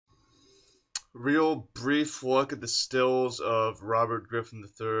Real brief look at the stills of Robert Griffin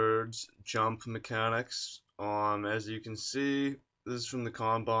III's jump mechanics. As you can see, this is from the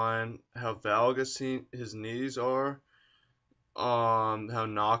combine. How valgus his knees are. How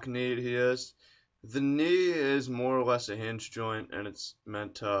knock-kneed he is. The knee is more or less a hinge joint, and it's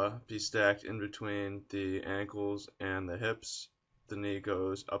meant to be stacked in between the ankles and the hips. The knee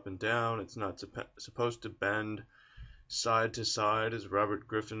goes up and down. It's not supposed to bend side to side as Robert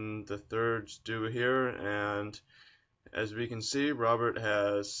Griffin III's do here, and as we can see, Robert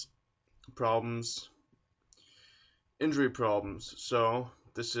has problems, injury problems. So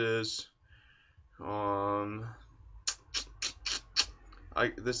this is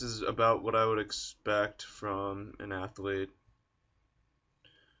this is about what I would expect from an athlete.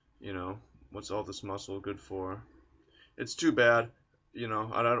 You know, what's all this muscle good for? It's too bad. I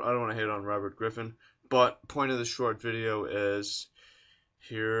don't want to hate on Robert Griffin, but point of the short video is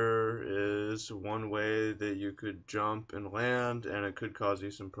here is one way that you could jump and land, and it could cause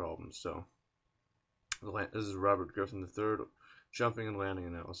you some problems. So this is Robert Griffin III jumping and landing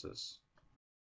analysis.